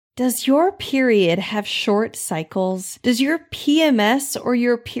Does your period have short cycles? Does your PMS or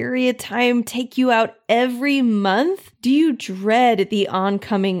your period time take you out every month? Do you dread the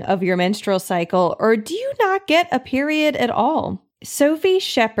oncoming of your menstrual cycle, or do you not get a period at all? Sophie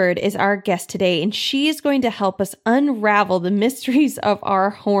Shepherd is our guest today, and she is going to help us unravel the mysteries of our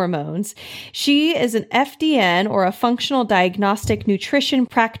hormones. She is an FDN, or a functional diagnostic nutrition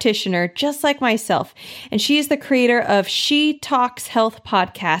practitioner, just like myself, and she is the creator of She Talks Health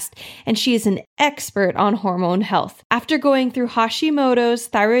podcast, and she is an expert on hormone health. After going through Hashimoto's,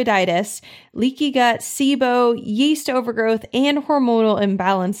 thyroiditis, leaky gut, SIBO, yeast overgrowth, and hormonal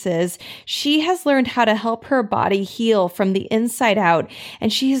imbalances, she has learned how to help her body heal from the inside out,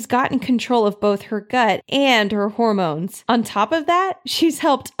 and she has gotten control of both her gut and her hormones. On top of that, she's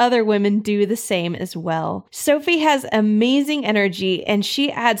helped other women do the same as well. Sophie has amazing energy, and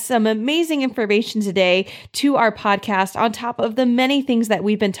she adds some amazing information today to our podcast on top of the many things that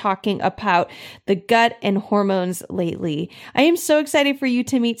we've been talking about the gut and hormones lately. I am so excited for you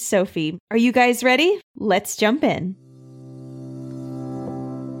to meet Sophie. Are you guys ready? Let's jump in.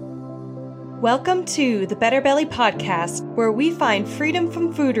 Welcome to the Better Belly podcast, where we find freedom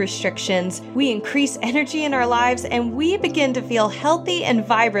from food restrictions, we increase energy in our lives, and we begin to feel healthy and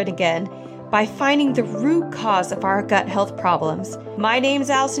vibrant again by finding the root cause of our gut health problems. My name's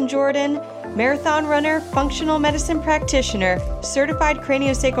Allison Jordan, marathon runner, functional medicine practitioner, certified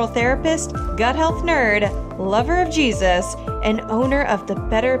craniosacral therapist, gut health nerd, lover of Jesus, and owner of the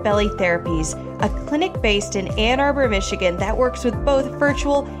Better Belly Therapies, a clinic based in Ann Arbor, Michigan that works with both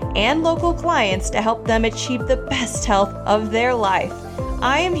virtual and local clients to help them achieve the best health of their life.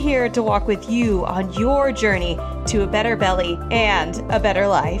 I am here to walk with you on your journey to a better belly and a better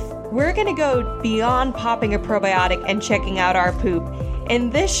life. We're going to go beyond popping a probiotic and checking out our poop. In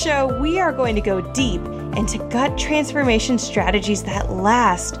this show, we are going to go deep into gut transformation strategies that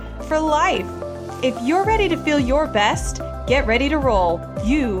last for life. If you're ready to feel your best, get ready to roll.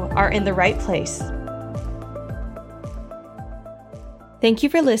 You are in the right place. Thank you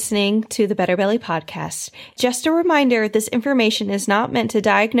for listening to the Better Belly podcast. Just a reminder, this information is not meant to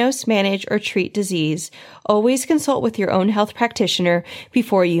diagnose, manage, or treat disease. Always consult with your own health practitioner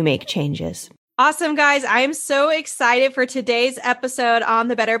before you make changes. Awesome, guys. I am so excited for today's episode on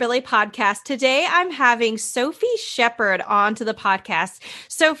the Better Belly podcast. Today, I'm having Sophie Shepherd onto the podcast.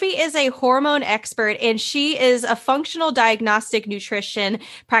 Sophie is a hormone expert, and she is a functional diagnostic nutrition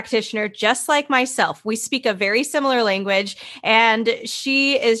practitioner, just like myself. We speak a very similar language, and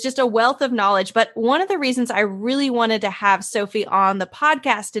she is just a wealth of knowledge. But one of the reasons I really wanted to have Sophie on the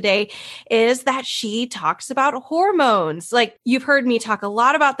podcast today is that she talks about hormones. Like, you've heard me talk a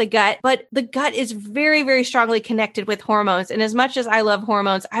lot about the gut, but the gut is very, very strongly connected with hormones. And as much as I love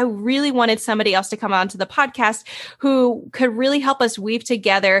hormones, I really wanted somebody else to come onto the podcast who could really help us weave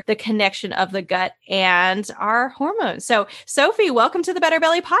together the connection of the gut and our hormones. So, Sophie, welcome to the Better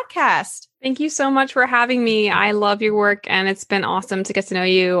Belly podcast. Thank you so much for having me. I love your work, and it's been awesome to get to know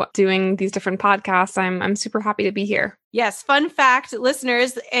you doing these different podcasts. I'm super happy to be here. Yes. Fun fact,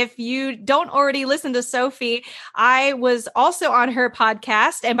 listeners, if you don't already listen to Sophie, I was also on her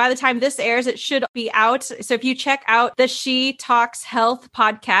podcast. And by the time this airs, it should be out. So if you check out the She Talks Health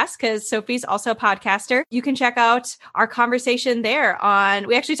podcast, because Sophie's also a podcaster, you can check out our conversation there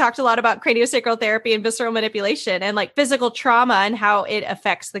we actually talked a lot about craniosacral therapy and visceral manipulation and like physical trauma and how it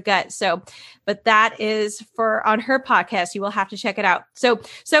affects the gut. But that is on her podcast. You will have to check it out. So,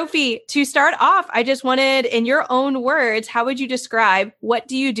 Sophie, to start off, I just wanted, in your own words, how would you describe what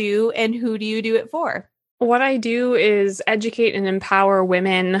do you do and who do you do it for? What I do is educate and empower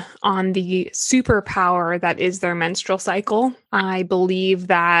women on the superpower that is their menstrual cycle. I believe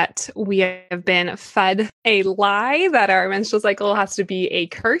that we have been fed a lie that our menstrual cycle has to be a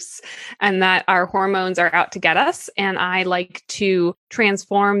curse and that our hormones are out to get us. And I like to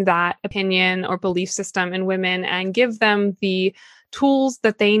transform that opinion or belief system in women and give them the tools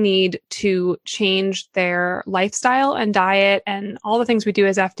that they need to change their lifestyle and diet and all the things we do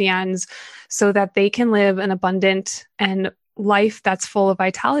as FDNs so that they can live an abundant and life that's full of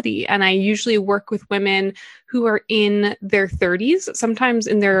vitality. And I usually work with women who are in their 30s, sometimes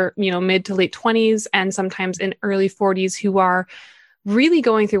in their, mid to late 20s, and sometimes in early 40s who are really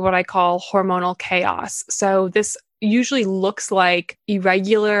going through what I call hormonal chaos. So this usually looks like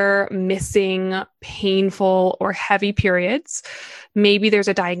irregular, missing, painful, or heavy periods. Maybe there's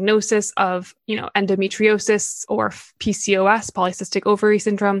a diagnosis of, endometriosis or PCOS, polycystic ovary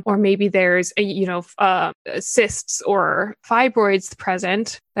syndrome, or maybe there's cysts or fibroids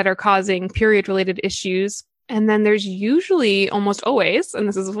present that are causing period-related issues. And then there's usually almost always, and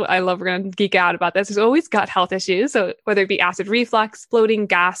this is what I love, we're going to geek out about this, there's always gut health issues. So whether it be acid reflux, bloating,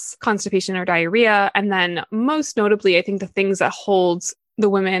 gas, constipation, or diarrhea. And then most notably, I think the things that holds the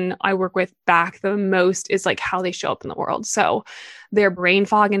women I work with back the most is like how they show up in the world. So their brain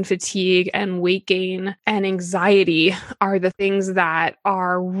fog and fatigue and weight gain and anxiety are the things that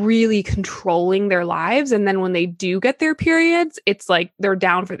are really controlling their lives. And then when they do get their periods, it's like they're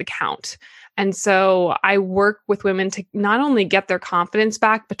down for the count. And so I work with women to not only get their confidence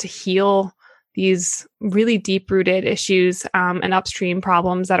back, but to heal these really deep-rooted issues and upstream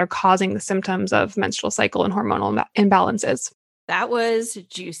problems that are causing the symptoms of menstrual cycle and hormonal imbalances. That was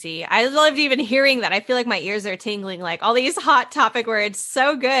juicy. I loved even hearing that. I feel like my ears are tingling, like all these hot topic words.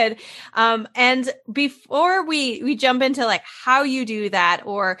 So good. And before we jump into like how you do that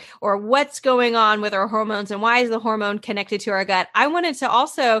or what's going on with our hormones and why is the hormone connected to our gut, I wanted to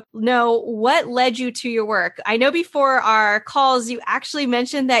also know what led you to your work. I know before our calls, you actually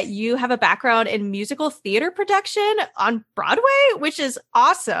mentioned that you have a background in musical theater production on Broadway, which is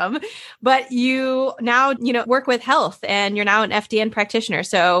awesome. But you now, work with health and you're now an FDN practitioner.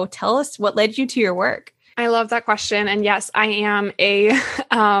 So tell us what led you to your work. I love that question. And yes, I am a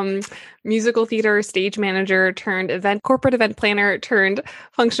musical theater stage manager turned corporate event planner turned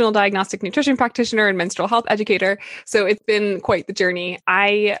functional diagnostic nutrition practitioner and menstrual health educator. So it's been quite the journey.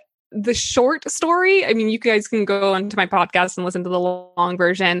 The short story, I mean, you guys can go onto my podcast and listen to the long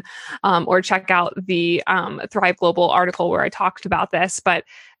version or check out the Thrive Global article where I talked about this. But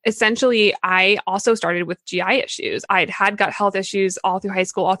essentially, I also started with GI issues. I'd had gut health issues all through high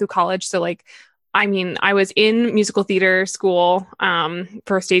school, all through college. So I was in musical theater school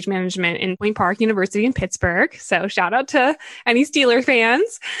for stage management in Point Park University in Pittsburgh. So shout out to any Steeler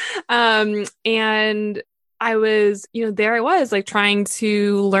fans. And I was, there I was like trying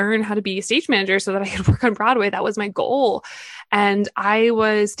to learn how to be a stage manager so that I could work on Broadway. That was my goal. And I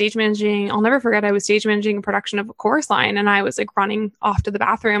was stage managing, I'll never forget, I was stage managing a production of A Chorus Line, and I was like running off to the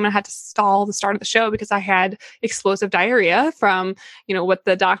bathroom and I had to stall the start of the show because I had explosive diarrhea from, what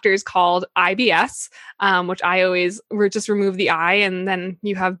the doctors called IBS, which I always just remove the I and then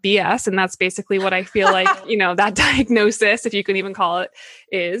you have BS. And that's basically what I feel like, that diagnosis, if you can even call it,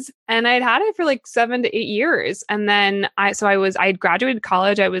 is. And I'd had it for like 7 to 8 years. And then I'd graduated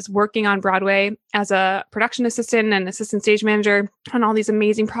college. I was working on Broadway as a production assistant and assistant stage manager on all these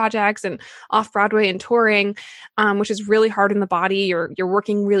amazing projects and off Broadway and touring, which is really hard on the body. You're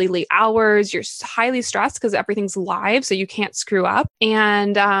working really late hours. You're highly stressed because everything's live, so you can't screw up.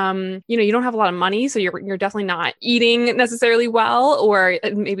 And you don't have a lot of money, so you're definitely not eating necessarily well, or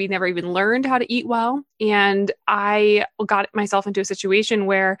maybe never even learned how to eat well. And I got myself into a situation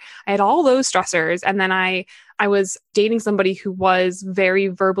where I had all those stressors, and then I was dating somebody who was very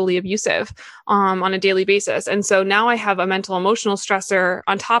verbally abusive on a daily basis. And so now I have a mental emotional stressor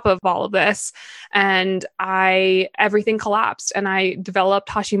on top of all of this. And everything collapsed and I developed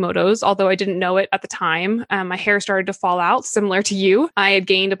Hashimoto's, although I didn't know it at the time. My hair started to fall out, similar to you. I had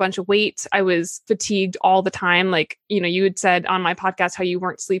gained a bunch of weight. I was fatigued all the time. Like, you had said on my podcast how you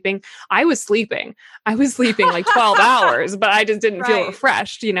weren't sleeping. I was sleeping like 12 hours, but I just didn't feel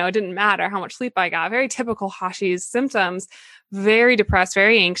refreshed. It didn't matter how much sleep I got. Very typical Hashi's symptoms, very depressed,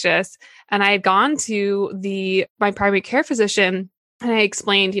 very anxious. And I had gone to my primary care physician and I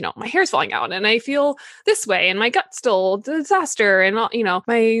explained, my hair's falling out and I feel this way and my gut's still a disaster and,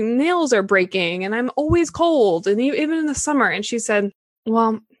 my nails are breaking and I'm always cold and even in the summer. And she said,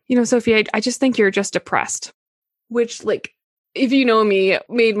 well, Sophie, I just think you're just depressed, which like, if you know me,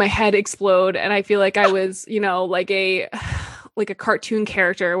 made my head explode. And I feel like I was, like a cartoon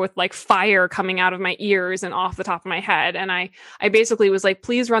character with like fire coming out of my ears and off the top of my head. And I basically was like,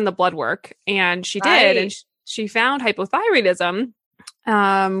 please run the blood work. And she did. And she found hypothyroidism,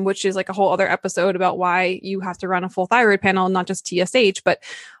 which is like a whole other episode about why you have to run a full thyroid panel, not just TSH. But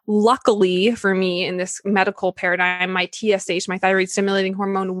luckily for me in this medical paradigm, my TSH, my thyroid stimulating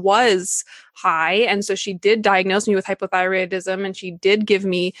hormone, was high. And so she did diagnose me with hypothyroidism and she did give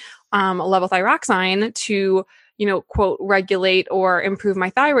me levothyroxine to quote, regulate or improve my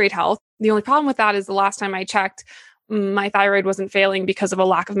thyroid health. The only problem with that is the last time I checked, my thyroid wasn't failing because of a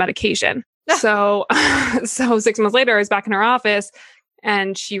lack of medication. So 6 months later, I was back in her office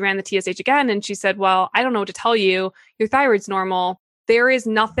and she ran the TSH again. And she said, well, I don't know what to tell you. Your thyroid's normal. There is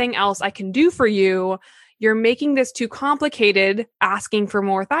nothing else I can do for you. You're making this too complicated, asking for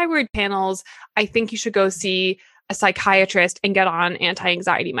more thyroid panels. I think you should go see a psychiatrist and get on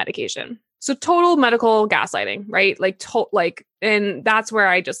anti-anxiety medication. So total medical gaslighting, right? And that's where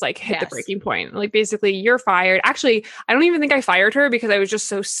I just like hit the breaking point. Like, basically, you're fired. Actually, I don't even think I fired her because I was just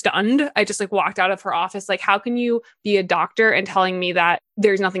so stunned. I just like walked out of her office. Like, how can you be a doctor and telling me that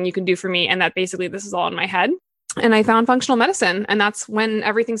there's nothing you can do for me? And that basically this is all in my head. And I found functional medicine, and that's when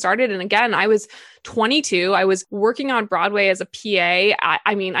everything started. And again, I was 22. I was working on Broadway as a PA.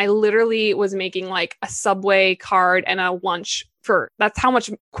 I mean, I literally was making like a Subway card and a lunch that's how much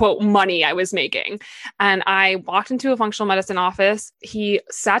quote money I was making. And I walked into a functional medicine office. He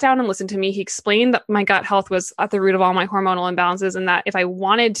sat down and listened to me. He explained that my gut health was at the root of all my hormonal imbalances, and that if I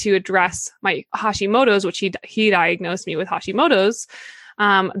wanted to address my Hashimoto's, which he diagnosed me with Hashimoto's,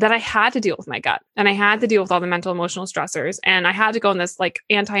 that I had to deal with my gut, and I had to deal with all the mental, emotional stressors, and I had to go on this like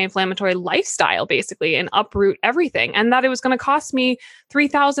anti-inflammatory lifestyle basically and uproot everything, and that it was going to cost me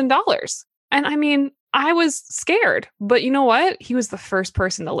 $3,000. And I mean, I was scared, but you know what? He was the first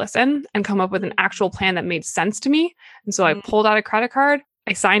person to listen and come up with an actual plan that made sense to me. And so I pulled out a credit card.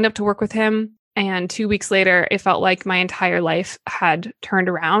 I signed up to work with him. And 2 weeks later, it felt like my entire life had turned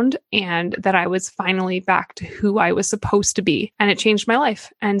around and that I was finally back to who I was supposed to be. And it changed my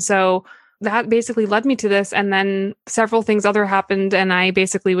life. And so that basically led me to this. And then several things other happened. And I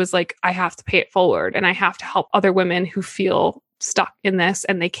basically was like, I have to pay it forward, and I have to help other women who feel stuck in this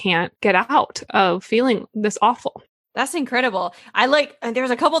and they can't get out of feeling this awful. That's incredible.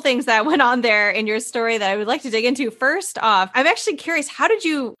 There's a couple things that went on there in your story that I would like to dig into. First off, I'm actually curious, how did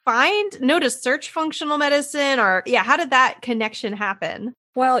you know to search functional medicine, or how did that connection happen?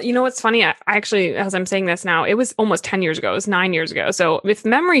 Well, you know what's funny? I actually, as I'm saying this now, it was almost 10 years ago. It was 9 years ago. So if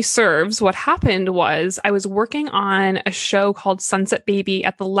memory serves, what happened was I was working on a show called Sunset Baby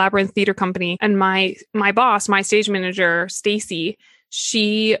at the Labyrinth Theater Company. And my boss, my stage manager, Stacy,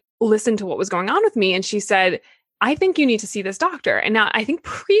 she listened to what was going on with me, and she said, I think you need to see this doctor. And now I think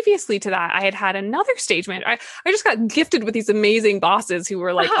previously to that, I had another stage manager. I just got gifted with these amazing bosses who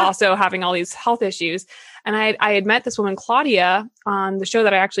were like also having all these health issues. And I had met this woman, Claudia, on the show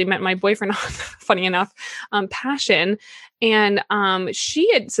that I actually met my boyfriend on, funny enough, Passion. And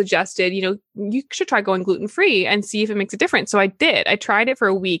she had suggested, you should try going gluten-free and see if it makes a difference. So I did. I tried it for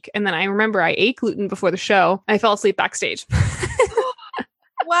a week. And then I remember I ate gluten before the show. I fell asleep backstage.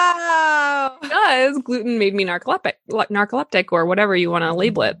 Wow. Because gluten made me narcoleptic or whatever you want to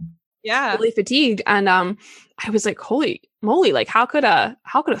label it. Yeah. Really fatigued. And I was like, holy moly, like how could a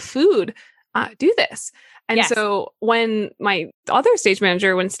food do this? And so when my other stage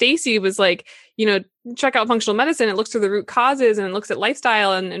manager, when Stacy was like, check out functional medicine, it looks through the root causes and it looks at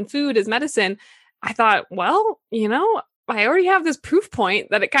lifestyle and food as medicine. I thought, well, I already have this proof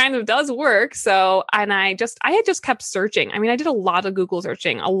point that it kind of does work. So, and I had just kept searching. I mean, I did a lot of Google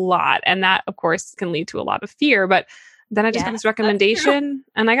searching, a lot. And that of course can lead to a lot of fear, but then I just got this recommendation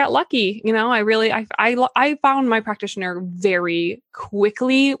and I got lucky. I found my practitioner very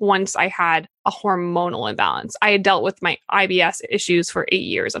quickly once I had a hormonal imbalance. I had dealt with my IBS issues for 8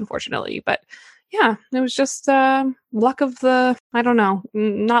 years, unfortunately, but yeah, it was just luck of I don't know,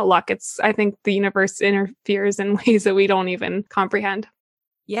 not luck. I think the universe interferes in ways that we don't even comprehend.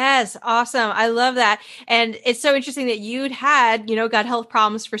 Yes. Awesome. I love that. And it's so interesting that you'd had, gut health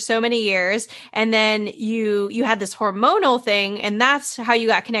problems for so many years. And then you had this hormonal thing, and that's how you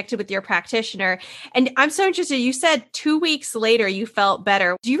got connected with your practitioner. And I'm so interested. You said 2 weeks later, you felt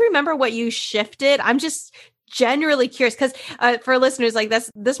better. Do you remember what you shifted? I'm just generally curious because for listeners like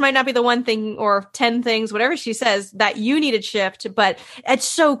this might not be the one thing or 10 things, whatever she says, that you needed shift, but it's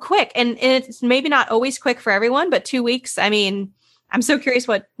so quick. And it's maybe not always quick for everyone, but 2 weeks, I mean, I'm so curious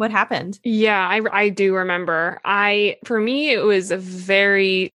what happened. Yeah, I do remember. For me, it was a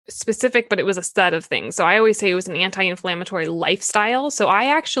very specific, but it was a set of things. So I always say it was an anti-inflammatory lifestyle. So I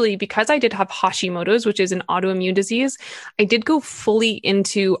actually, because I did have Hashimoto's, which is an autoimmune disease, I did go fully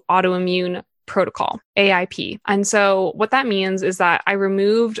into autoimmune protocol, AIP. And so what that means is that I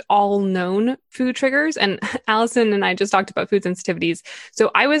removed all known food triggers, and Allison and I just talked about food sensitivities.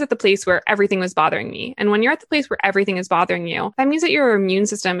 So I was at the place where everything was bothering me. And when you're at the place where everything is bothering you, that means that your immune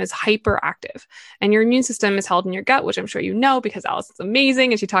system is hyperactive, and your immune system is held in your gut, which I'm sure you know because Allison's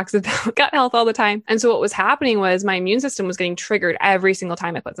amazing and she talks about gut health all the time. And so what was happening was my immune system was getting triggered every single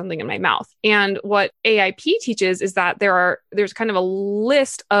time I put something in my mouth. And what AIP teaches is that there's kind of a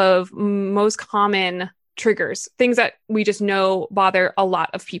list of most common triggers, things that we just know bother a lot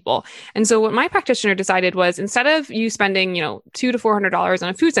of people. And so what my practitioner decided was, instead of you spending, $200 to $400 on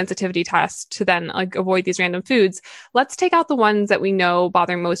a food sensitivity test to then avoid these random foods, let's take out the ones that we know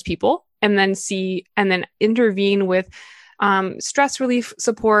bother most people and then intervene with stress relief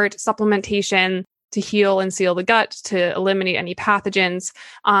support, supplementation, to heal and seal the gut, to eliminate any pathogens,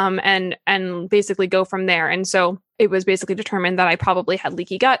 and basically go from there. And so it was basically determined that I probably had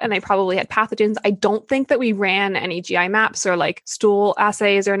leaky gut and I probably had pathogens. I don't think that we ran any GI maps or like stool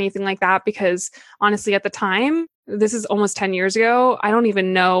assays or anything like that, because honestly, at the time, this is almost 10 years ago, I don't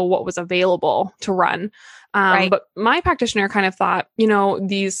even know what was available to run. Right. But my practitioner kind of thought,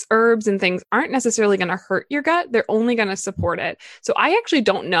 these herbs and things aren't necessarily going to hurt your gut. They're only going to support it. So I actually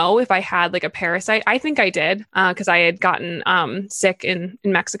don't know if I had like a parasite. I think I did, because I had gotten sick in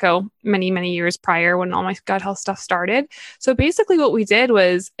Mexico many, many years prior when all my gut health stuff started. So basically what we did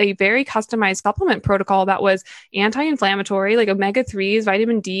was a very customized supplement protocol that was anti-inflammatory, like omega-3s,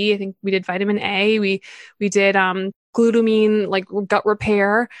 vitamin D. I think we did vitamin A. We did glutamine, like gut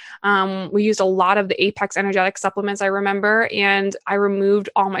repair. We used a lot of the Apex energetic supplements, I remember, and I removed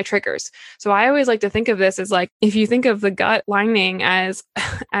all my triggers. So I always like to think of this as like, if you think of the gut lining as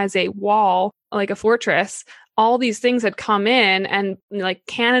a wall, like a fortress, all these things had come in and like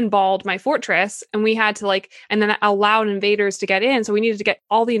cannonballed my fortress, and we had to and then allowed invaders to get in. So we needed to get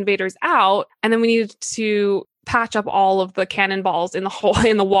all the invaders out, and then we needed to patch up all of the cannonballs in the hole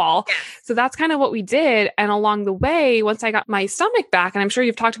in the wall. So that's kind of what we did. And along the way, once I got my stomach back, and I'm sure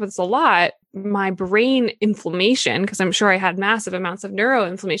you've talked about this a lot, my brain inflammation, because I'm sure I had massive amounts of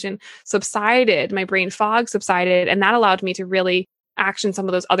neuroinflammation, subsided, my brain fog subsided. And that allowed me to really action some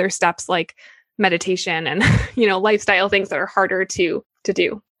of those other steps like meditation and, lifestyle things that are harder to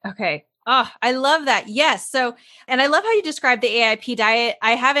do. Okay. Oh, I love that. Yes. So, and I love how you describe the AIP diet.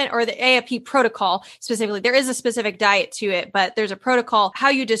 I haven't, or the AIP protocol specifically. There is a specific diet to it, but there's a protocol, how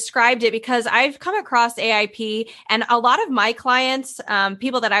you described it, because I've come across AIP and a lot of my clients,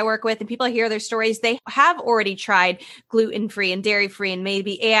 people that I work with and people hear their stories, they have already tried gluten-free and dairy-free and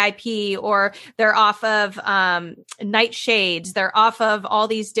maybe AIP, or they're off of nightshades. They're off of all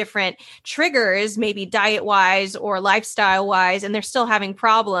these different triggers, maybe diet-wise or lifestyle-wise, and they're still having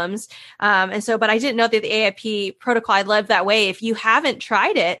problems. But I didn't know that the AIP protocol, I love that way. If you haven't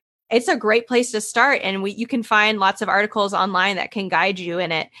tried it, it's a great place to start. And you can find lots of articles online that can guide you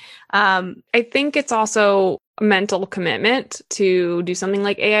in it. I think it's also a mental commitment to do something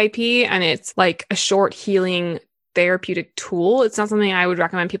like AIP, and it's like a short healing therapeutic tool. It's not something I would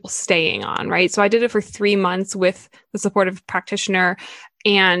recommend people staying on, right? So I did it for 3 months with the support of a practitioner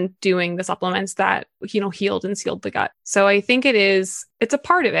and doing the supplements that, healed and sealed the gut. So I think it's a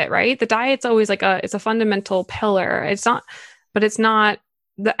part of it, right? The diet's always it's a fundamental pillar. It's not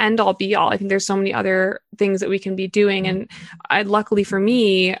the end all be all. I think there's so many other things that we can be doing. And luckily for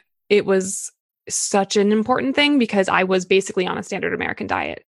me, it was such an important thing because I was basically on a standard American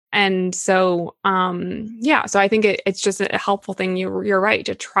diet. And so, so I think it's just a helpful thing. You're right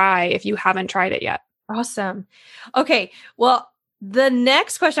to try if you haven't tried it yet. Awesome. Okay. Well, the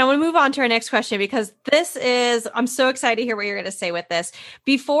next question, I want to move on to our next question because I'm so excited to hear what you're going to say with this.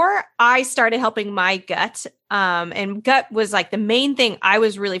 Before I started helping my gut, and gut was like the main thing I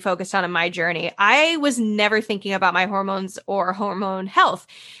was really focused on in my journey. I was never thinking about my hormones or hormone health.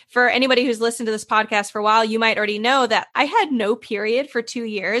 For anybody who's listened to this podcast for a while, you might already know that I had no period for 2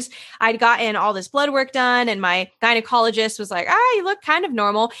 years. I'd gotten all this blood work done and my gynecologist was like, you look kind of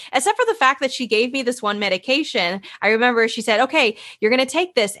normal, except for the fact that she gave me this one medication. I remember she said, okay, you're going to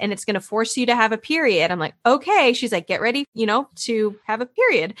take this and it's going to force you to have a period. I'm like, okay. She's like, get ready, to have a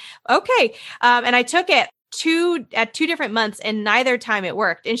period. Okay. And I took it at 2 different months and neither time it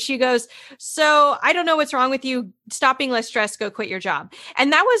worked. And she goes, so I don't know what's wrong with you. Stop being less stressed, go quit your job.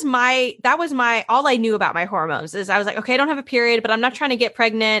 And that was my, all I knew about my hormones is I was like, okay, I don't have a period, but I'm not trying to get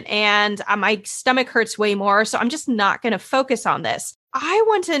pregnant and my stomach hurts way more. So I'm just not going to focus on this. I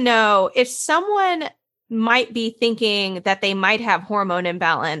want to know if someone might be thinking that they might have hormone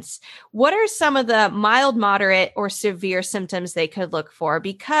imbalance. What are some of the mild, moderate, or severe symptoms they could look for?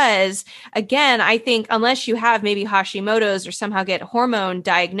 Because again, I think unless you have maybe Hashimoto's or somehow get hormone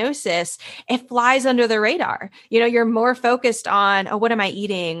diagnosis, it flies under the radar. You're more focused on, what am I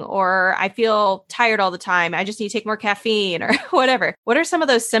eating? Or I feel tired all the time. I just need to take more caffeine or whatever. What are some of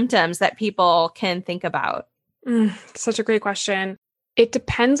those symptoms that people can think about? Such a great question. It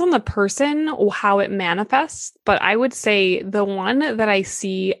depends on the person or how it manifests, but I would say the one that I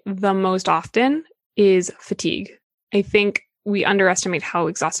see the most often is fatigue. I think we underestimate how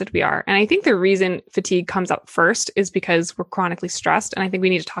exhausted we are. And I think the reason fatigue comes up first is because we're chronically stressed. And I think we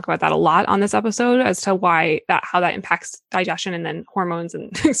need to talk about that a lot on this episode as to how that impacts digestion and then hormones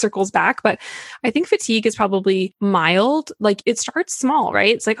and circles back. But I think fatigue is probably mild. Like it starts small,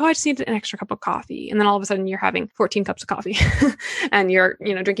 right? It's like, oh, I just need an extra cup of coffee. And then all of a sudden you're having 14 cups of coffee and you're,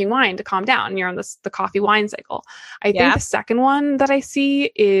 drinking wine to calm down. And you're on the coffee wine cycle. I think the second one that I see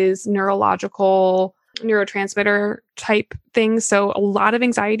is neurological neurotransmitter type things. So a lot of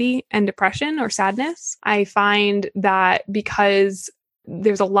anxiety and depression or sadness. I find that because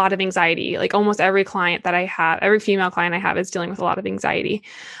there's a lot of anxiety, like almost every client that I have, every female client I have is dealing with a lot of anxiety.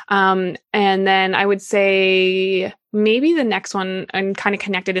 And then I would say maybe the next one and kind of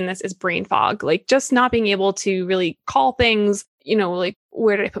connected in this is brain fog, like just not being able to really call things, like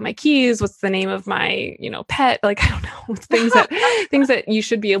where did I put my keys? What's the name of my, pet? Like, I don't know, things that you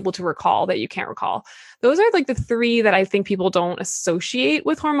should be able to recall that you can't recall. Those are like the three that I think people don't associate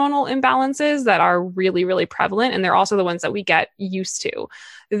with hormonal imbalances that are really, really prevalent. And they're also the ones that we get used to.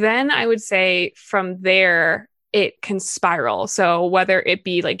 Then I would say from there, it can spiral. So whether it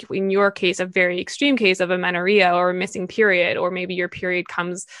be like in your case, a very extreme case of amenorrhea or a missing period, or maybe your period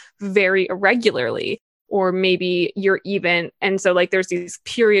comes very irregularly, or maybe and so like there's these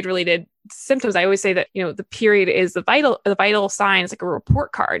period related symptoms. I always say that, the period is the vital sign. It's like a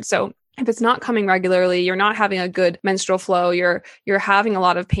report card. So if it's not coming regularly, you're not having a good menstrual flow, you're having a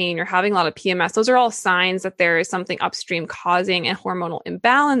lot of pain, you're having a lot of PMS. Those are all signs that there is something upstream causing a hormonal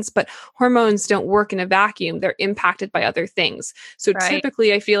imbalance, but hormones don't work in a vacuum. They're impacted by other things. So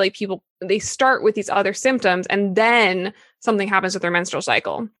typically I feel like people, they start with these other symptoms and then something happens with their menstrual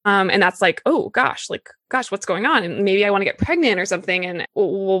cycle. And that's like, oh gosh, what's going on? And maybe I want to get pregnant or something. And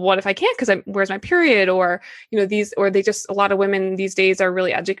well, what if I can't? Because where's my period? Or, a lot of women these days are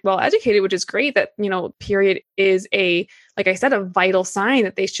really well educated, which is great that, period is like I said, a vital sign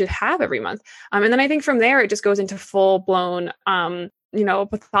that they should have every month. And then I think from there, it just goes into full blown,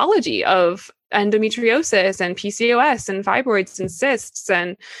 pathology of endometriosis and PCOS and fibroids and cysts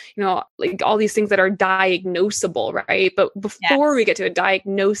and, like all these things that are diagnosable, right? But before we get to a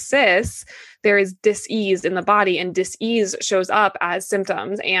diagnosis, there is dis-ease in the body, and dis-ease shows up as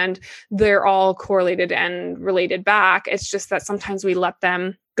symptoms, and they're all correlated and related back. It's just that sometimes we let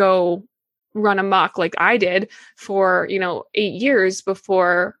them go run amok like I did for, 8 years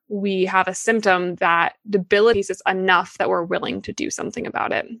before we have a symptom that debilitates us enough that we're willing to do something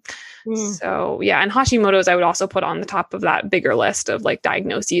about it. So yeah. And Hashimoto's I would also put on the top of that bigger list of like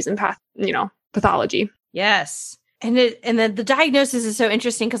diagnoses and pathology. Yes. And then the diagnosis is so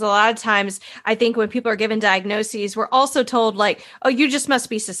interesting because a lot of times I think when people are given diagnoses, we're also told like, oh, you just must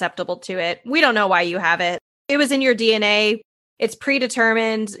be susceptible to it. We don't know why you have it. It was in your DNA. It's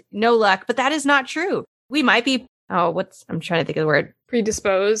predetermined, no luck, but that is not true. We might be, I'm trying to think of the word.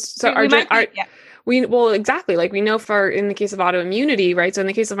 Predisposed. So exactly. Like we know in the case of autoimmunity, right? So in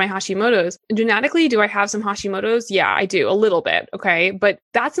the case of my Hashimoto's, genetically, do I have some Hashimoto's? Yeah, I do a little bit. Okay. But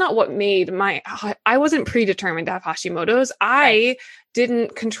that's not what made I wasn't predetermined to have Hashimoto's. I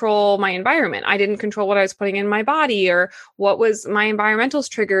didn't control my environment. I didn't control what I was putting in my body or what was my environmental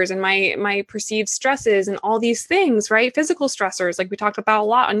triggers and my perceived stresses and all these things, right? Physical stressors, like we talked about a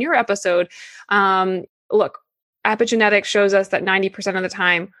lot on your episode. Look, epigenetics shows us that 90% of the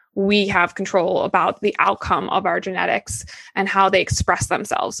time we have control about the outcome of our genetics and how they express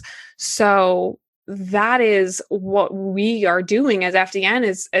themselves. So that is what we are doing as FDN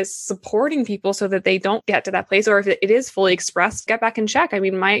is supporting people so that they don't get to that place. Or if it is fully expressed, get back and check. I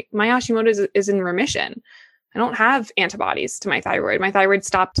mean, my Hashimoto's is in remission. I don't have antibodies to my thyroid. My thyroid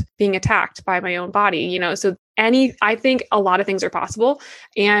stopped being attacked by my own body, so I think a lot of things are possible,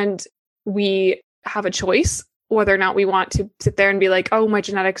 and we have a choice whether or not we want to sit there and be like, oh, my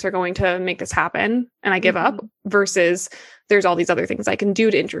genetics are going to make this happen and I give up, versus there's all these other things I can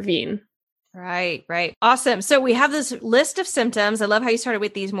do to intervene. Right. Awesome. So we have this list of symptoms. I love how you started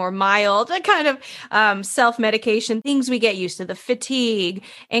with these more mild kind of self-medication things we get used to, the fatigue,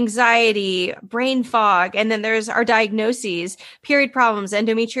 anxiety, brain fog. And then there's our diagnoses, period problems,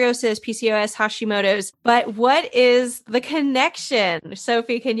 endometriosis, PCOS, Hashimoto's. But what is the connection?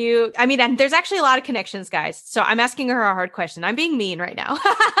 Sophie, and there's actually a lot of connections, guys. So I'm asking her a hard question. I'm being mean right now.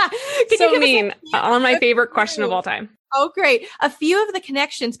 So mean on my favorite question of all time. Oh, great. A few of the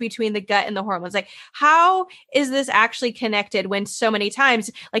connections between the gut and the hormones. Like, how is this actually connected when so many times,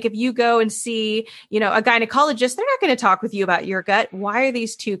 like if you go and see, a gynecologist, they're not going to talk with you about your gut. Why are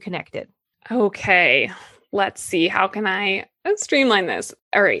these two connected? Okay. Let's see. How can I streamline this?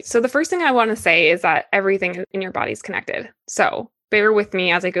 All right. So the first thing I want to say is that everything in your body is connected. So bear with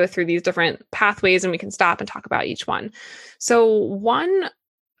me as I go through these different pathways and we can stop and talk about each one. So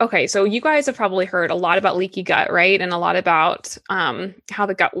you guys have probably heard a lot about leaky gut, right? And a lot about how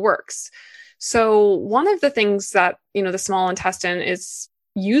the gut works. So one of the things that, the small intestine is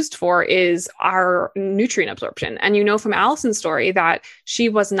used for is our nutrient absorption. And from Allison's story that she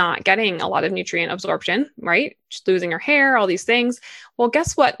was not getting a lot of nutrient absorption, right? She's losing her hair, all these things. Well,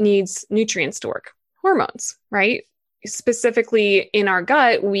 guess what needs nutrients to work? Hormones, right? Specifically in our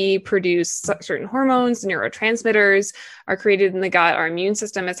gut, we produce certain hormones, neurotransmitters are created in the gut. Our immune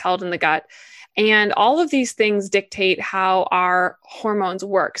system is held in the gut. And all of these things dictate how our hormones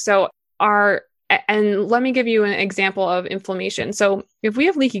work. And let me give you an example of inflammation. So if we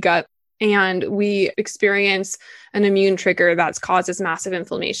have leaky gut and we experience an immune trigger that causes massive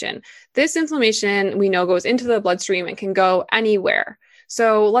inflammation, this inflammation we know goes into the bloodstream and can go anywhere.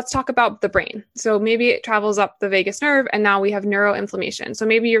 So let's talk about the brain. So maybe it travels up the vagus nerve and now we have neuroinflammation. So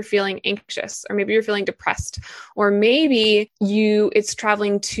maybe you're feeling anxious, or maybe you're feeling depressed, or maybe it's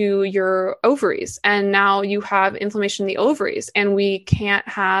traveling to your ovaries and now you have inflammation in the ovaries and we can't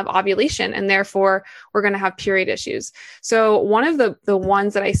have ovulation and therefore we're going to have period issues. So one of the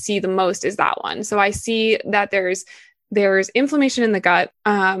ones that I see the most is that one. So I see that there's inflammation in the gut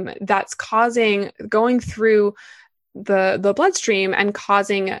that's going through the bloodstream and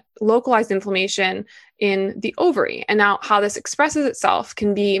causing localized inflammation in the ovary. And now how this expresses itself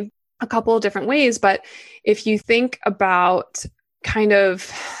can be a couple of different ways. But if you think about kind of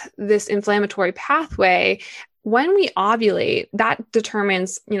this inflammatory pathway, when we ovulate, that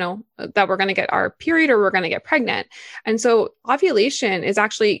determines, that we're going to get our period or we're going to get pregnant. And so ovulation is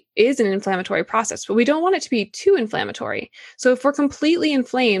an inflammatory process, but we don't want it to be too inflammatory. So if we're completely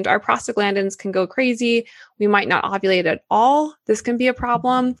inflamed, our prostaglandins can go crazy. We might not ovulate at all. This can be a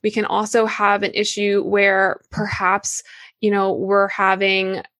problem. We can also have an issue where perhaps, we're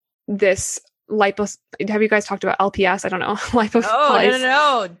having this have you guys talked about LPS? I don't know.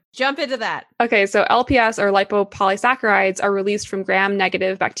 No. Jump into that. Okay. So LPS or lipopolysaccharides are released from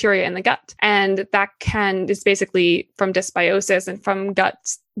gram-negative bacteria in the gut. And that is basically from dysbiosis and from gut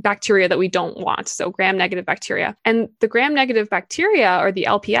bacteria that we don't want. So gram-negative bacteria. And the gram-negative bacteria or the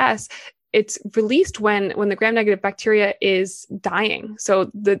LPS, it's released when the gram-negative bacteria is dying.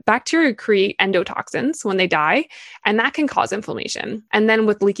 So the bacteria create endotoxins when they die, and that can cause inflammation. And then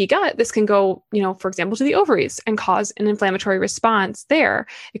with leaky gut, this can go, for example, to the ovaries and cause an inflammatory response there.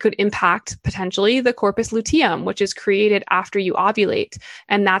 It could impact potentially the corpus luteum, which is created after you ovulate.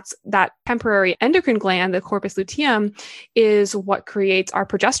 And that temporary endocrine gland, the corpus luteum, is what creates our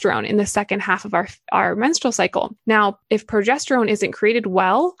progesterone in the second half of our menstrual cycle. Now, if progesterone isn't created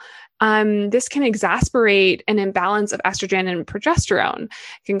well, this can exacerbate an imbalance of estrogen and progesterone.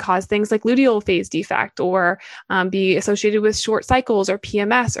 It can cause things like luteal phase defect or be associated with short cycles or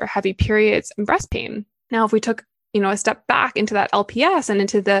PMS or heavy periods and breast pain. Now, if we took a step back into that LPS and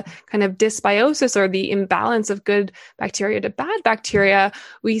into the kind of dysbiosis or the imbalance of good bacteria to bad bacteria,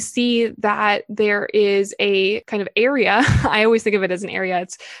 we see that there is a kind of area. I always think of it as an area.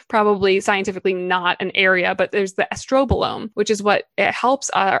 It's probably scientifically not an area, but there's the estrobolome, which is what it helps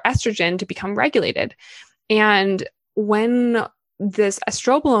our estrogen to become regulated. And when this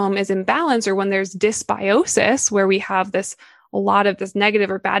estrobolome is imbalanced, or when there's dysbiosis, where we have a lot of this negative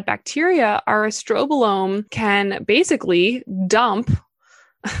or bad bacteria, our estrobolome can basically dump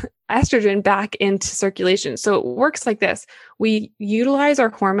estrogen back into circulation. So it works like this. We utilize our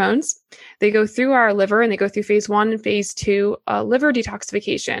hormones. They go through our liver and they go through phase 1 and phase 2 liver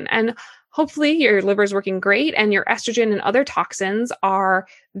detoxification. And hopefully your liver is working great and your estrogen and other toxins are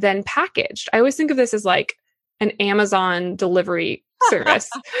then packaged. I always think of this as like an Amazon delivery service.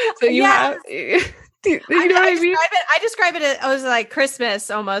 So you have... You know what I mean? I describe it as like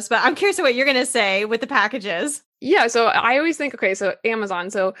Christmas almost, but I'm curious what you're going to say with the packages. Yeah. So I always think, okay, so Amazon.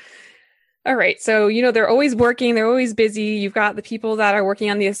 So, all right. So, they're always working. They're always busy. You've got the people that are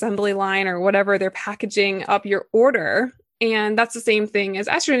working on the assembly line or whatever. They're packaging up your order. And that's the same thing as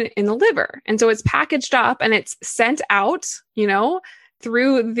estrogen in the liver. And so it's packaged up and it's sent out,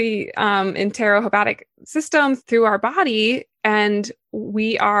 through the enterohepatic system, through our body. And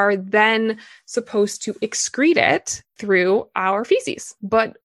we are then supposed to excrete it through our feces.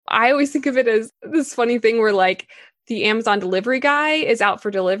 But I always think of it as this funny thing where like the Amazon delivery guy is out for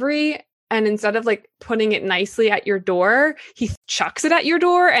delivery. And instead of like putting it nicely at your door, he chucks it at your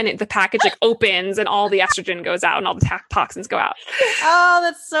door and the package like opens and all the estrogen goes out and all the toxins go out. Oh,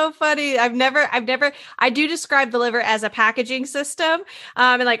 that's so funny. I do describe the liver as a packaging system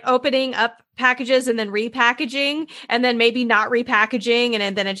and like opening up packages and then repackaging, and then maybe not repackaging,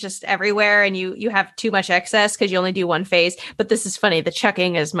 and then it's just everywhere, and you have too much excess because you only do one phase. But this is funny. The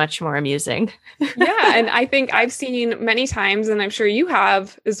chucking is much more amusing. Yeah. And I think I've seen many times, and I'm sure you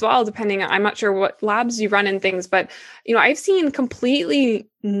have as well, depending on, I'm not sure what labs you run and things, but I've seen completely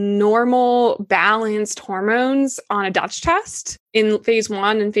normal, balanced hormones on a Dutch test in phase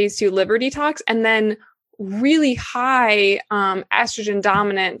 1 and phase 2 liver detox, and then really high estrogen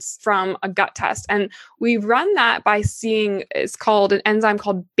dominance from a gut test. And we run that by seeing, it's called an enzyme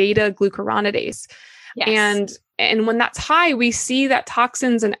called beta glucuronidase. Yes. And when that's high, we see that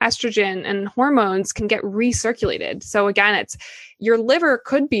toxins and estrogen and hormones can get recirculated. So again, it's your liver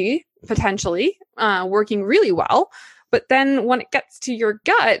could be potentially working really well. But then when it gets to your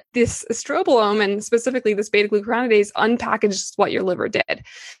gut, this estrobolome and specifically this beta glucuronidase unpackages what your liver did.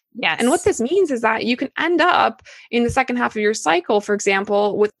 Yes. And what this means is that you can end up in the second half of your cycle, for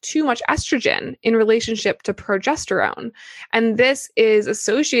example, with too much estrogen in relationship to progesterone. And this is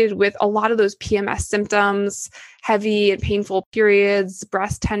associated with a lot of those PMS symptoms, heavy and painful periods,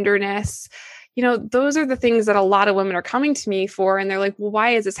 breast tenderness. Those are the things that a lot of women are coming to me for. And they're like, well,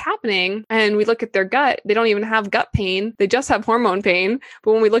 why is this happening? And we look at their gut. They don't even have gut pain. They just have hormone pain.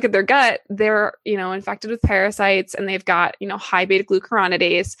 But when we look at their gut, they're, infected with parasites, and they've got, high beta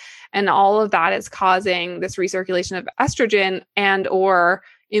glucuronidase. And all of that is causing this recirculation of estrogen and or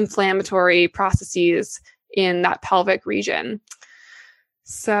inflammatory processes in that pelvic region.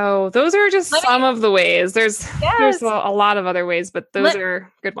 So those are just some of the ways. There's a lot of other ways, but those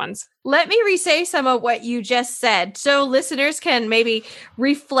are good ones. Let me re-say some of what you just said, so listeners can maybe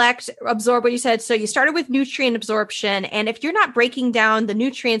reflect, absorb what you said. So you started with nutrient absorption, and if you're not breaking down the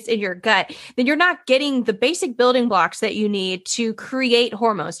nutrients in your gut, then you're not getting the basic building blocks that you need to create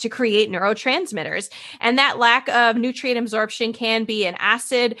hormones, to create neurotransmitters. And that lack of nutrient absorption can be an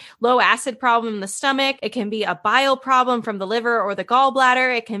low acid problem in the stomach. It can be a bile problem from the liver or the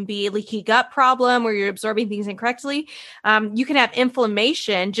gallbladder. It can be a leaky gut problem where you're absorbing things incorrectly. You can have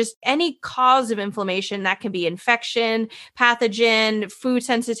inflammation, just any cause of inflammation. That can be infection, pathogen, food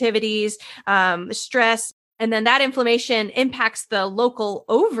sensitivities, stress. And then that inflammation impacts the local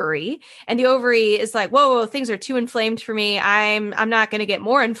ovary, and the ovary is like, whoa, things are too inflamed for me. I'm not going to get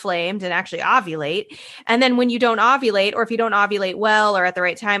more inflamed and actually ovulate. And then when you don't ovulate, or if you don't ovulate well or at the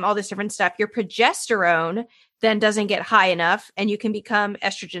right time, all this different stuff, your progesterone then doesn't get high enough, and you can become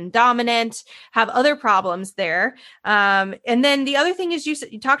estrogen dominant, have other problems there. And then the other thing is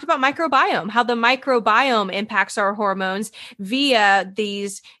you talked about microbiome, how the microbiome impacts our hormones via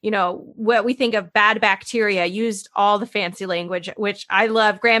these, what we think of bad bacteria, used all the fancy language, which I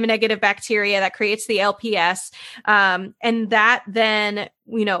love, gram-negative bacteria that creates the LPS. And that then,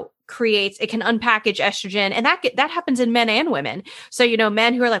 it can unpackage estrogen, and that happens in men and women. So,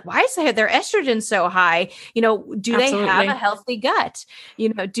 men who are like, why is their estrogen so high? Do they have a healthy gut?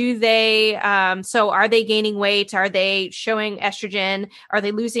 Do they, so are they gaining weight? Are they showing estrogen? Are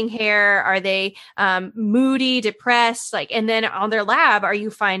they losing hair? Are they, moody, depressed? And then on their lab, are you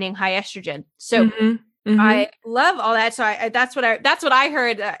finding high estrogen? So I love all that. So that's what I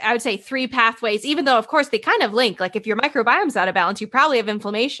heard. I would say 3 pathways, even though of course they kind of link. Like if your microbiome's out of balance, you probably have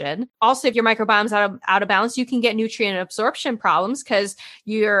inflammation. Also, if your microbiome's out of balance, you can get nutrient absorption problems because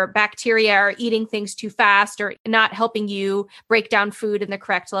your bacteria are eating things too fast or not helping you break down food in the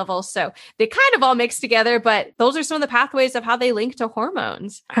correct levels. So they kind of all mix together, but those are some of the pathways of how they link to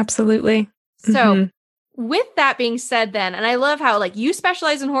hormones. Absolutely. So with that being said then, and I love how you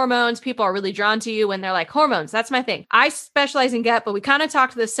specialize in hormones, people are really drawn to you when they're like, hormones, that's my thing. I specialize in gut, but we kind of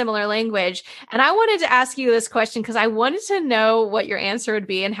talked this similar language. And I wanted to ask you this question because I wanted to know what your answer would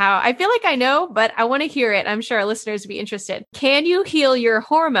be and how. I feel like I know, but I want to hear it. I'm sure our listeners would be interested. Can you heal your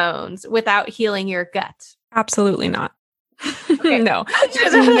hormones without healing your gut? Absolutely not. No,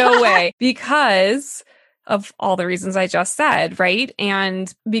 there's no way, because of all the reasons I just said, right?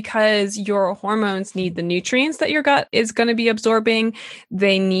 And because your hormones need the nutrients that your gut is going to be absorbing,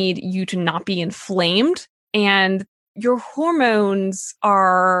 they need you to not be inflamed. And your hormones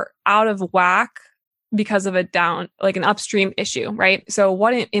are out of whack because of an upstream issue, right? So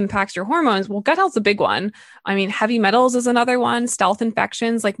what impacts your hormones? Well, gut health's a big one. I mean, heavy metals is another one, stealth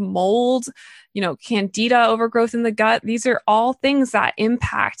infections like mold, candida overgrowth in the gut. These are all things that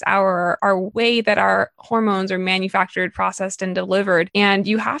impact our way that our hormones are manufactured, processed, and delivered. And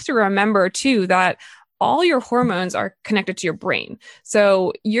you have to remember too that all your hormones are connected to your brain.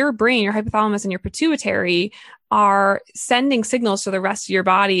 So your brain, your hypothalamus and your pituitary are sending signals to the rest of your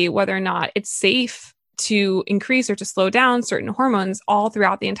body, whether or not it's safe to increase or to slow down certain hormones all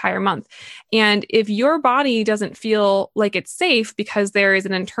throughout the entire month. And if your body doesn't feel like it's safe because there is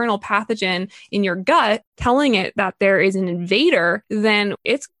an internal pathogen in your gut telling it that there is an invader, then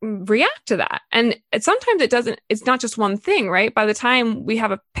it's react to that. And sometimes it's not just one thing, right? By the time we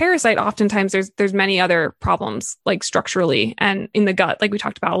have a parasite, oftentimes there's many other problems, like structurally and in the gut, like we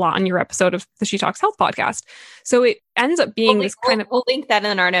talked about a lot on your episode of the She Talks Health podcast. So it ends up being we'll link that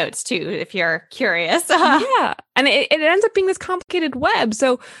in our notes too, if you're curious. Yeah. And it ends up being this complicated web.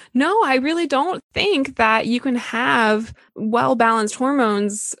 So no, I really don't think that you can have well-balanced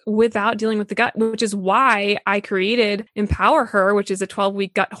hormones without dealing with the gut, which is why I created Empower Her, which is a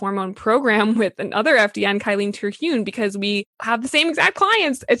 12-week gut hormone program with another FDN, Kylene Terhune, because we have the same exact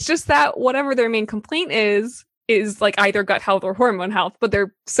clients. It's just that whatever their main complaint is like either gut health or hormone health, but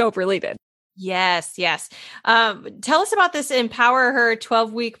they're so related. Yes. Tell us about this Empower Her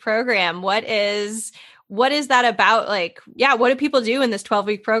 12-week program. What is that about? Like, what do people do in this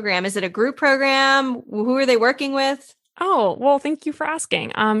 12-week program? Is it a group program? Who are they working with? Oh, well, thank you for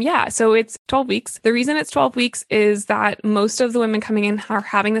asking. So it's 12 weeks. The reason it's 12 weeks is that most of the women coming in are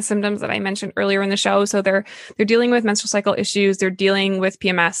having the symptoms that I mentioned earlier in the show. So they're dealing with menstrual cycle issues. They're dealing with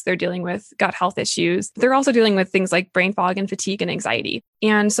PMS. They're dealing with gut health issues. They're also dealing with things like brain fog and fatigue and anxiety.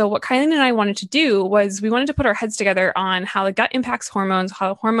 And so what Kylene and I wanted to do was we wanted to put our heads together on how the gut impacts hormones,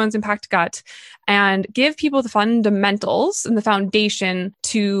 how hormones impact gut, and give people the fundamentals and the foundation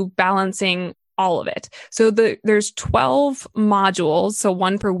to balancing all of it. So there's 12 modules, so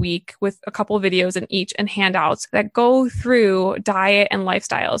one per week with a couple of videos in each and handouts that go through diet and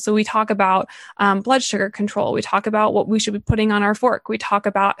lifestyle. So we talk about blood sugar control. We talk about what we should be putting on our fork. We talk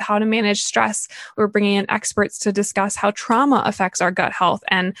about how to manage stress. We're bringing in experts to discuss how trauma affects our gut health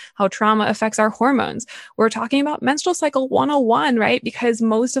and how trauma affects our hormones. We're talking about menstrual cycle 101, right? Because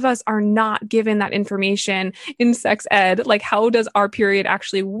most of us are not given that information in sex ed, like how does our period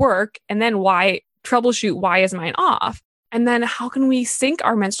actually work? And then troubleshoot why is mine off? And then how can we sync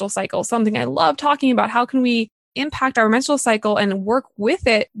our menstrual cycle? Something I love talking about. How can we impact our menstrual cycle and work with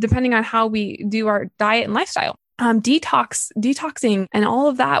it depending on how we do our diet and lifestyle? Detoxing and all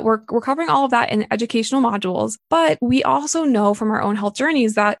of that. We're covering all of that in educational modules, but we also know from our own health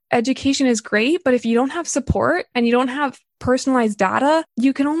journeys that education is great, but if you don't have support and you don't have personalized data,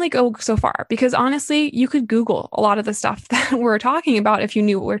 you can only go so far, because honestly, you could Google a lot of the stuff that we're talking about if you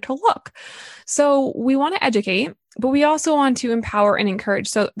knew where to look. So we want to educate, but we also want to empower and encourage.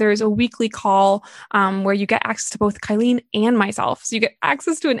 So there's a weekly call where you get access to both Kylene and myself. So you get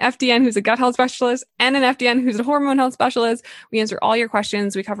access to an FDN who's a gut health specialist and an FDN who's a hormone health specialist. We answer all your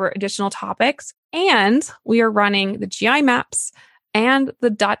questions. We cover additional topics, and we are running the GI maps and the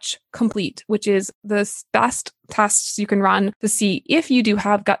Dutch Complete, which is the best tests you can run to see if you do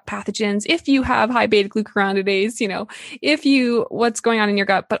have gut pathogens, if you have high beta glucuronidase, what's going on in your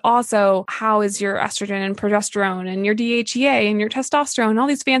gut, but also how is your estrogen and progesterone and your DHEA and your testosterone, all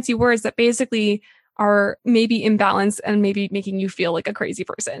these fancy words that basically are maybe imbalanced and maybe making you feel like a crazy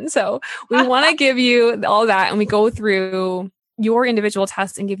person. So we want to give you all that, and we go through your individual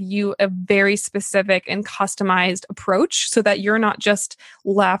tests and give you a very specific and customized approach so that you're not just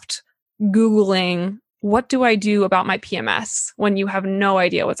left Googling, what do I do about my PMS, when you have no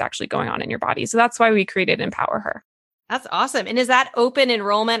idea what's actually going on in your body. So that's why we created Empower Her. That's awesome. And is that open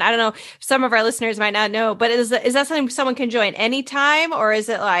enrollment? I don't know. Some of our listeners might not know, but is that something someone can join anytime, or is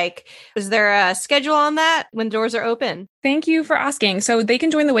there a schedule on that when doors are open? Thank you for asking. So they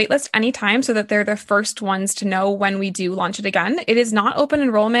can join the waitlist anytime so that they're the first ones to know when we do launch it again. It is not open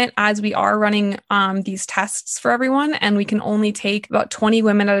enrollment, as we are running these tests for everyone, and we can only take about 20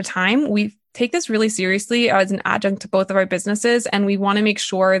 women at a time. We take this really seriously as an adjunct to both of our businesses, and we want to make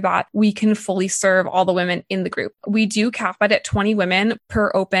sure that we can fully serve all the women in the group. We do cap it at 20 women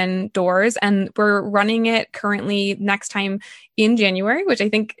per open doors, and we're running it currently next time in January, which I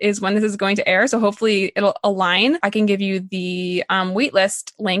think is when this is going to air. So hopefully it'll align. I can give you the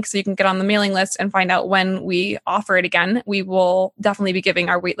waitlist link so you can get on the mailing list and find out when we offer it again. We will definitely be giving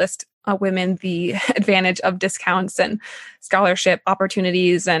our waitlist women the advantage of discounts and scholarship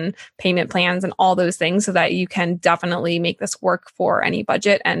opportunities and payment plans and all those things so that you can definitely make this work for any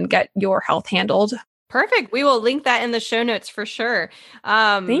budget and get your health handled. Perfect. We will link that in the show notes for sure.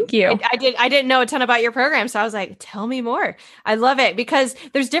 Thank you. I didn't know a ton about your program, so I was like, tell me more. I love it because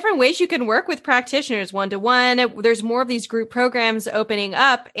there's different ways you can work with practitioners one-to-one. There's more of these group programs opening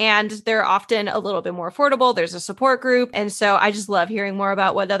up, and they're often a little bit more affordable. There's a support group. And so I just love hearing more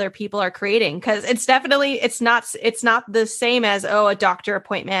about what other people are creating, because it's not the same as, a doctor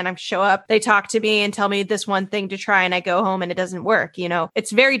appointment. I show up, they talk to me and tell me this one thing to try, and I go home and it doesn't work.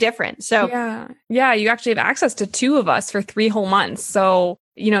 It's very different. So yeah. you actually have access to 2 of us for 3 whole months. So,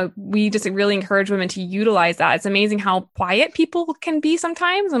 we just really encourage women to utilize that. It's amazing how quiet people can be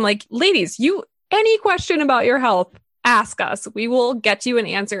sometimes. I'm like, ladies, any question about your health, ask us. We will get you an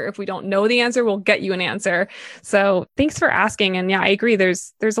answer. If we don't know the answer, we'll get you an answer. So thanks for asking. And yeah, I agree.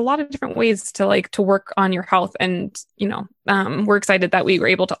 There's a lot of different ways to work on your health. And, we're excited that we were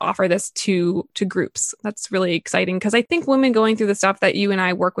able to offer this to groups. That's really exciting because I think women going through the stuff that you and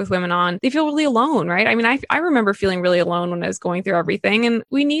I work with women on, they feel really alone, right? I mean, I remember feeling really alone when I was going through everything, and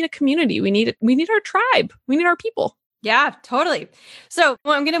we need a community. We need our tribe. We need our people. Yeah, totally. So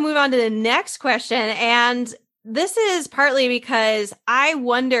I'm going to move on to the next question. And this is partly because I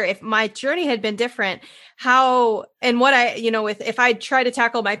wonder if my journey had been different, how and what if I try to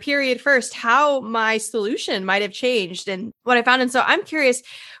tackle my period first, how my solution might have changed and what I found. And so I'm curious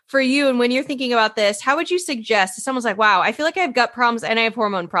for you. And when you're thinking about this, how would you suggest if someone's like, wow, I feel like I have gut problems and I have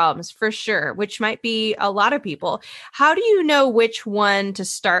hormone problems for sure, which might be a lot of people. How do you know which one to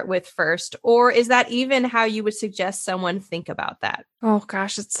start with first? Or is that even how you would suggest someone think about that? Oh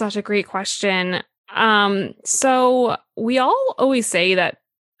gosh, it's such a great question. So we all always say that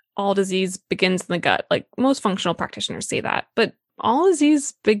all disease begins in the gut. Like most functional practitioners say that, but all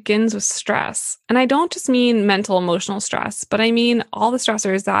disease begins with stress. And I don't just mean mental, emotional stress, but I mean all the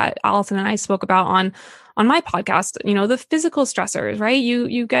stressors that Allison and I spoke about on my podcast, the physical stressors, right?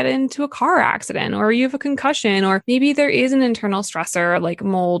 You get into a car accident or you have a concussion, or maybe there is an internal stressor like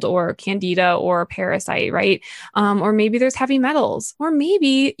mold or candida or a parasite, right? Or maybe there's heavy metals, or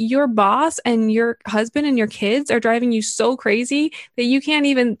maybe your boss and your husband and your kids are driving you so crazy that you can't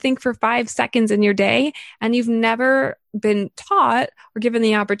even think for 5 seconds in your day. And you've never been taught or given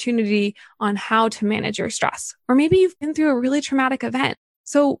the opportunity on how to manage your stress. Or maybe you've been through a really traumatic event.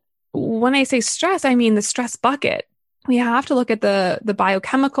 So when I say stress, I mean the stress bucket. We have to look at the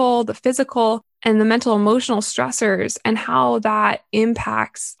biochemical, the physical, and the mental emotional stressors and how that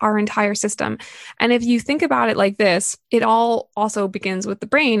impacts our entire system. And if you think about it like this, it all also begins with the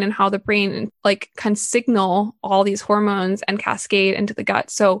brain and how the brain can signal all these hormones and cascade into the gut.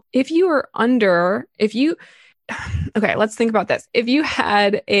 So okay, let's think about this. If you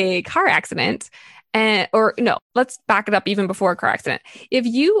had a car accident, let's back it up even before a car accident. If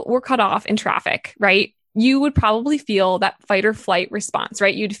you were cut off in traffic, right, you would probably feel that fight or flight response,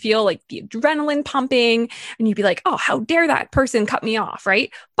 right? You'd feel like the adrenaline pumping and you'd be like, oh, how dare that person cut me off,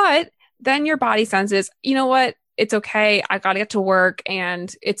 right? But then your body senses, you know what? It's okay. I got to get to work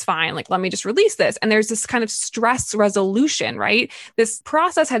and it's fine. Like, let me just release this. And there's this kind of stress resolution, right? This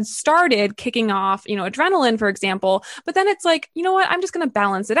process had started kicking off, adrenaline, for example, but then it's like, you know what? I'm just going to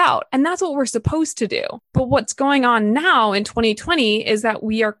balance it out. And that's what we're supposed to do. But what's going on now in 2020 is that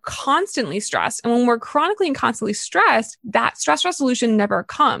we are constantly stressed. And when we're chronically and constantly stressed, that stress resolution never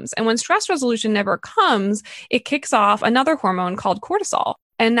comes. And when stress resolution never comes, it kicks off another hormone called cortisol.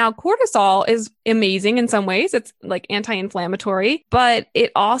 And now cortisol is amazing in some ways. It's like anti-inflammatory, but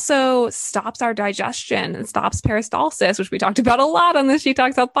it also stops our digestion and stops peristalsis, which we talked about a lot on the She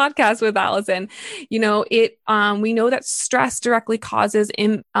Talks Health podcast with Allison. We know that stress directly causes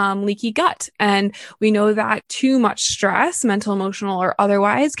leaky gut. And we know that too much stress, mental, emotional, or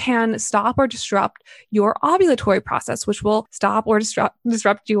otherwise, can stop or disrupt your ovulatory process, which will stop or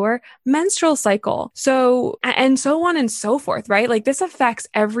disrupt your menstrual cycle. So, and so on and so forth, right? Like this affects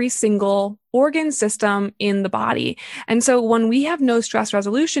every single organ system in the body. And so when we have no stress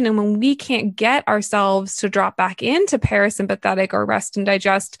resolution and when we can't get ourselves to drop back into parasympathetic or rest and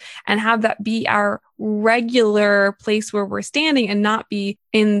digest and have that be our regular place where we're standing and not be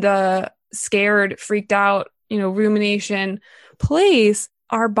in the scared, freaked out, rumination place,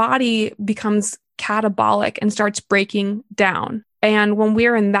 our body becomes catabolic and starts breaking down. And when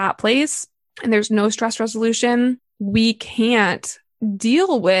we're in that place and there's no stress resolution, we can't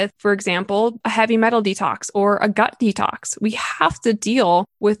deal with, for example, a heavy metal detox or a gut detox. We have to deal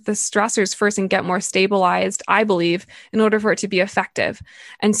with the stressors first and get more stabilized, I believe, in order for it to be effective.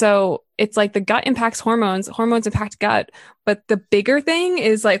 And so it's like the gut impacts hormones impact gut. But the bigger thing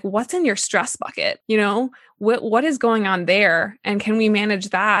is like, what's in your stress bucket? What is going on there? And can we manage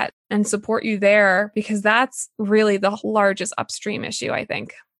that and support you there? Because that's really the largest upstream issue, I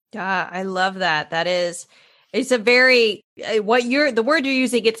think. Yeah, I love that. It's a very the word you're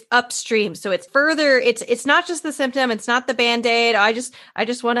using, it's upstream. So it's further, it's not just the symptom. It's not the Band-Aid. I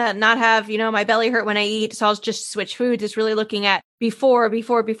just want to not have, my belly hurt when I eat. So I'll just switch foods. It's really looking at before,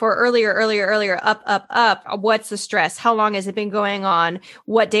 earlier, up. What's the stress? How long has it been going on?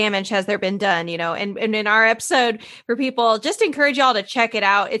 What damage has there been done? And in our episode for people, just encourage y'all to check it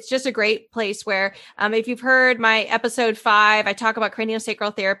out. It's just a great place where, if you've heard my episode 5, I talk about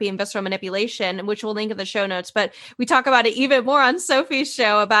craniosacral therapy and visceral manipulation, which we'll link in the show notes, but we talk about it even more on Sophie's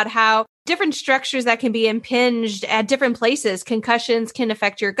show about how different structures that can be impinged at different places. Concussions can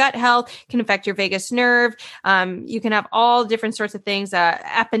affect your gut health, can affect your vagus nerve. You can have all different sorts of things,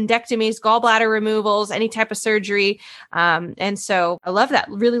 appendectomies, gallbladder removals, any type of surgery. And so I love that,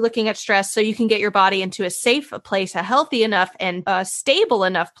 really looking at stress so you can get your body into a safe place, a healthy enough and a stable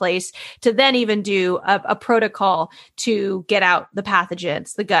enough place to then even do a protocol to get out the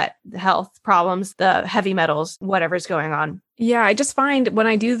pathogens, the gut health problems, the heavy metals, whatever's going on. Yeah, I just find when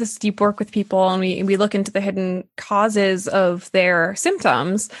I do this deep work with people and we look into the hidden causes of their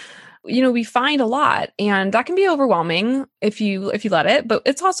symptoms, we find a lot, and that can be overwhelming if you let it, but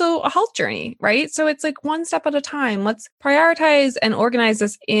it's also a health journey, right? So it's like one step at a time. Let's prioritize and organize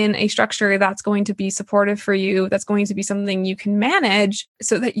this in a structure that's going to be supportive for you, that's going to be something you can manage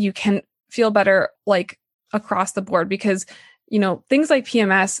so that you can feel better like across the board, because things like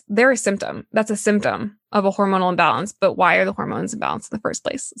PMS, they're a symptom. That's a symptom of a hormonal imbalance. But why are the hormones imbalanced in the first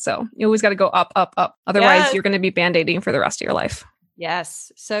place? So you always got to go up, up, up. Otherwise, you're going to be band-aiding for the rest of your life.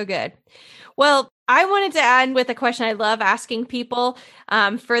 Yes. So good. Well, I wanted to end with a question I love asking people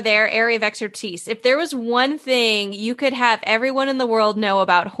for their area of expertise. If there was one thing you could have everyone in the world know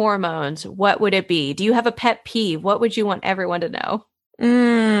about hormones, what would it be? Do you have a pet peeve? What would you want everyone to know?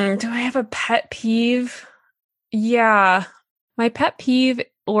 Do I have a pet peeve? Yeah. My pet peeve,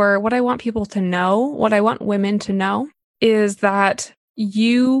 or what I want people to know, what I want women to know, is that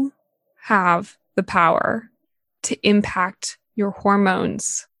you have the power to impact your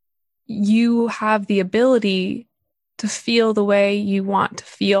hormones. You have the ability to feel the way you want to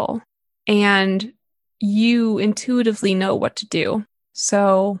feel, and you intuitively know what to do.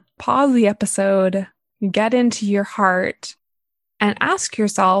 So pause the episode, get into your heart, and ask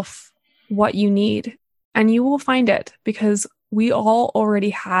yourself what you need, and you will find it, because we all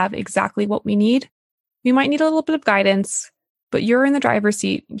already have exactly what we need. We might need a little bit of guidance, but you're in the driver's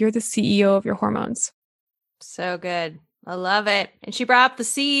seat. You're the CEO of your hormones. So good. I love it. And she brought up the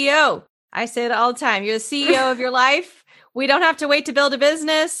CEO. I say it all the time. You're the CEO of your life. We don't have to wait to build a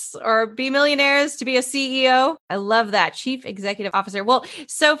business or be millionaires to be a CEO. I love that. Chief Executive Officer. Well,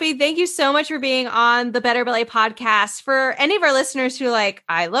 Sophie, thank you so much for being on the Better Belly podcast. For any of our listeners who are like,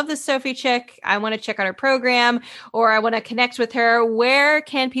 I love this Sophie chick, I want to check out her program, or I want to connect with her, where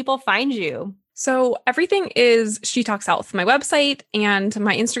can people find you? So everything is She Talks Health. My website and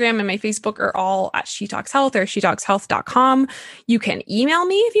my Instagram and my Facebook are all at She Talks Health or shetalkshealth.com. You can email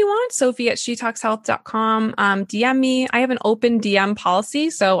me if you want, Sophie@shetalkshealth.com. DM me. I have an open DM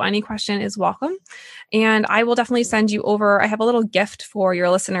policy, so any question is welcome. And I will definitely send you over. I have a little gift for your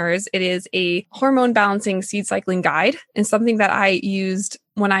listeners. It is a hormone balancing seed cycling guide, and something that I used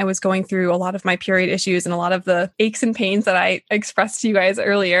when I was going through a lot of my period issues and a lot of the aches and pains that I expressed to you guys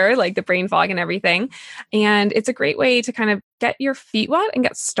earlier, like the brain fog and everything. And it's a great way to kind of get your feet wet and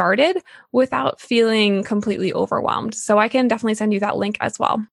get started without feeling completely overwhelmed. So I can definitely send you that link as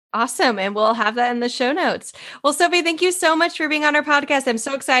well. Awesome. And we'll have that in the show notes. Well, Sophie, thank you so much for being on our podcast. I'm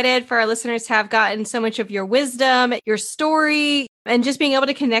so excited for our listeners to have gotten so much of your wisdom, your story, and just being able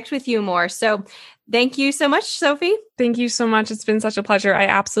to connect with you more. So thank you so much, Sophie. Thank you so much. It's been such a pleasure. I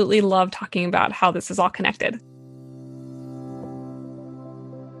absolutely love talking about how this is all connected.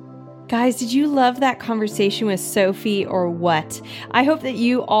 Guys, did you love that conversation with Sophie or what? I hope that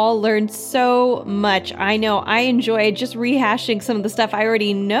you all learned so much. I know I enjoyed just rehashing some of the stuff I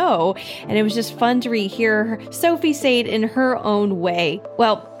already know, and it was just fun to rehear Sophie say it in her own way.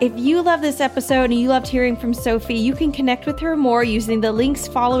 Well, if you love this episode and you loved hearing from Sophie, you can connect with her more using the links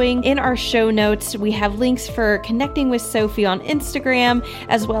following in our show notes. We have links for connecting with Sophie on Instagram,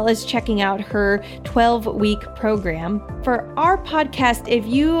 as well as checking out her 12-week program. For our podcast, if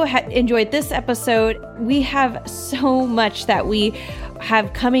you enjoyed this episode, we have so much that we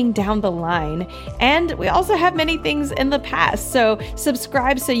have coming down the line, and we also have many things in the past. So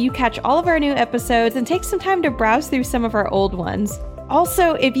subscribe so you catch all of our new episodes and take some time to browse through some of our old ones.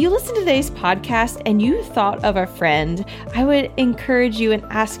 Also, if you listen to today's podcast and you thought of a friend, I would encourage you and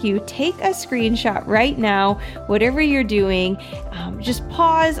ask you, take a screenshot right now, whatever you're doing. Just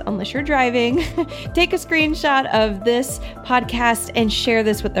pause, unless you're driving. Take a screenshot of this podcast and share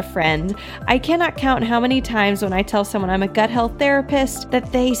this with a friend. I cannot count how many times when I tell someone I'm a gut health therapist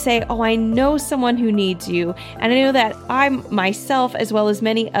that they say, oh, I know someone who needs you. And I know that I myself, as well as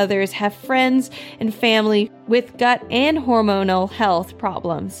many others, have friends and family with gut and hormonal health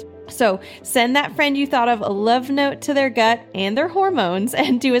problems. So send that friend you thought of a love note to their gut and their hormones,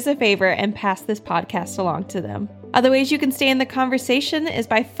 and do us a favor and pass this podcast along to them. Other ways you can stay in the conversation is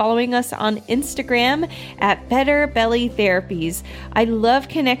by following us on Instagram at Better Belly Therapies. I love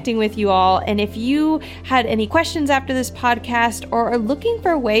connecting with you all. And if you had any questions after this podcast or are looking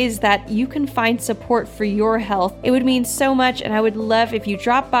for ways that you can find support for your health, it would mean so much. And I would love if you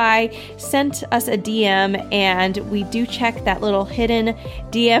drop by, sent us a DM, and we do check that little hidden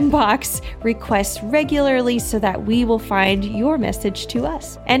DM box requests regularly so that we will find your message to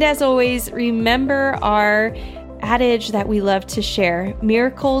us. And as always, remember our adage that we love to share: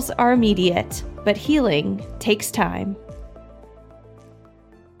 miracles are immediate, but healing takes time.